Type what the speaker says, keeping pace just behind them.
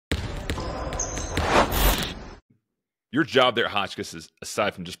Your job there at Hotchkiss is,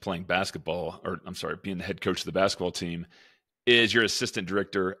 aside from just playing basketball, or I'm sorry, being the head coach of the basketball team, is your assistant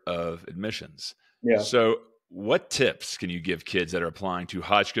director of admissions. Yeah. So, what tips can you give kids that are applying to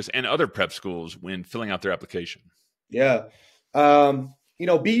Hotchkiss and other prep schools when filling out their application? Yeah.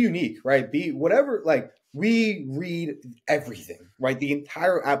 Be unique, right? Be whatever, like we read everything, right? The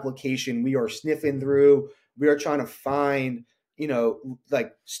entire application we are sniffing through. We are trying to find,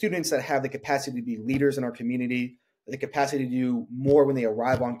 like students that have the capacity to be leaders in our community, the capacity to do more when they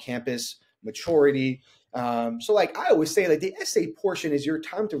arrive on campus, maturity. So like I always say, like the essay portion is your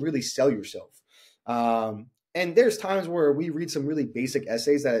time to really sell yourself. And there's times where we read some really basic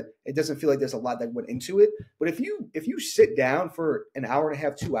essays that it doesn't feel like there's a lot that went into it. But if you sit down for an hour and a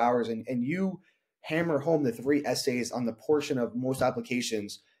half, 2 hours, and you hammer home the three essays on the portion of most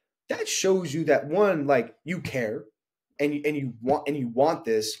applications, that shows you that one, like you care and you want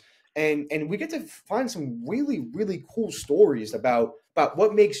this. And we get to find some really, really cool stories about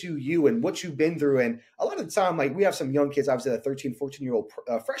what makes you you and what you've been through. And a lot of the time, like we have some young kids, obviously, the 13, 14-year-old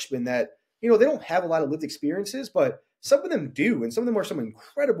freshmen that they don't have a lot of lived experiences, but some of them do. And some of them are some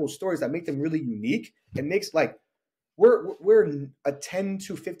incredible stories that make them really unique and makes like we're a 10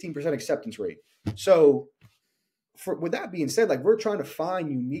 to 15% acceptance rate. So with that being said, like we're trying to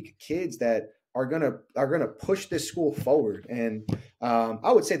find unique kids that are gonna push this school forward. And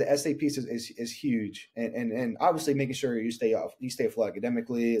I would say the essay piece is huge. And obviously making sure you stay afloat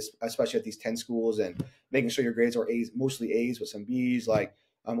academically, especially at these 10 schools, and making sure your grades are A's, mostly A's with some B's, like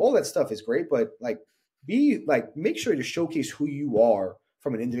all that stuff is great, but like make sure to showcase who you are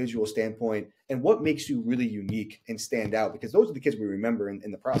from an individual standpoint and what makes you really unique and stand out, because those are the kids we remember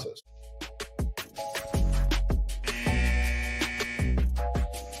in the process.